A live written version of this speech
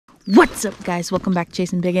What's up, guys? Welcome back to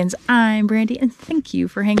Chasing Big Ends. I'm Brandy, and thank you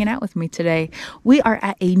for hanging out with me today. We are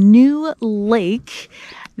at a new lake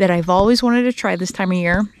that I've always wanted to try this time of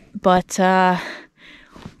year, but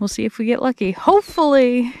we'll see if we get lucky.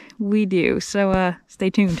 Hopefully we do, so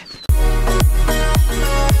stay tuned.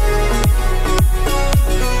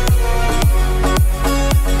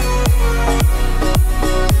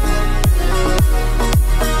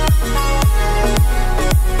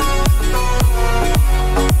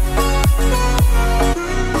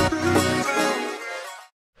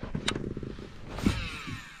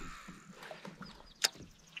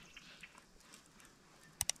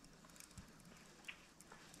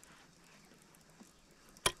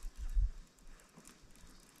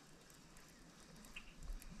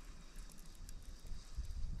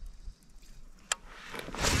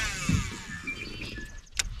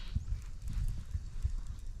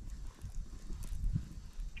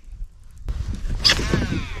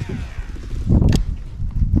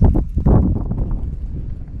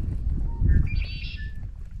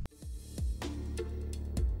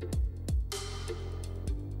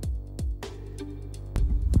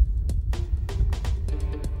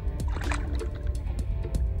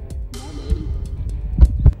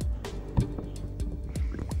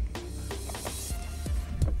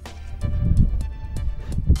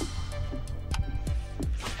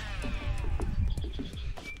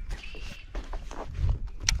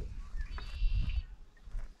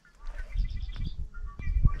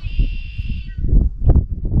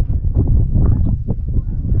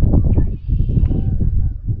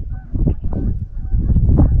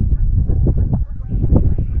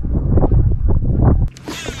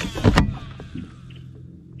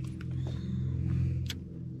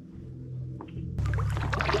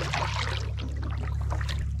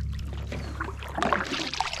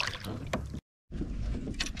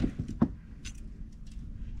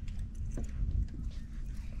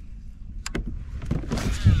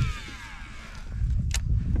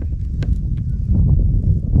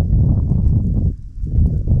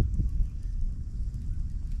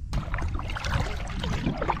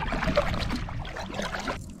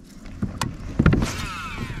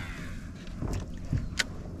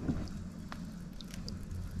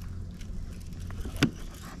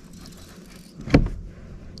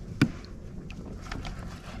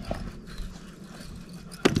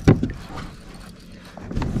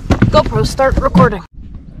 GoPro, start recording.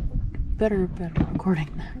 Better recording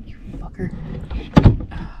that, you fucker. Oh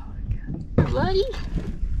my god. Buddy.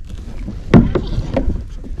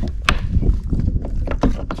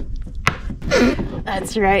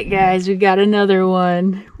 That's right, guys. We got another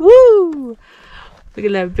one. Woo! Look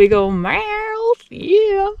at that big old mouth.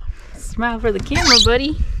 Yeah. Smile for the camera,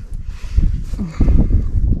 buddy.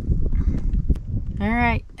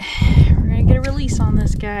 Alright. We're gonna get a release on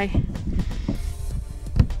this guy.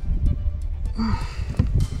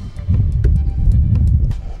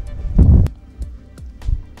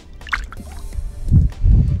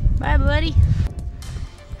 Bye, buddy.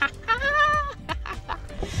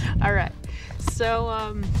 All right, so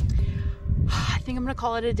I think I'm gonna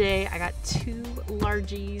call it a day. I got two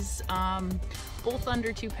largies, both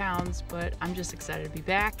under 2 pounds, but I'm just excited to be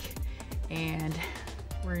back, and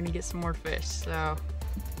we're gonna get some more fish. So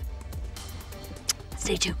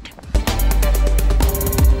stay tuned.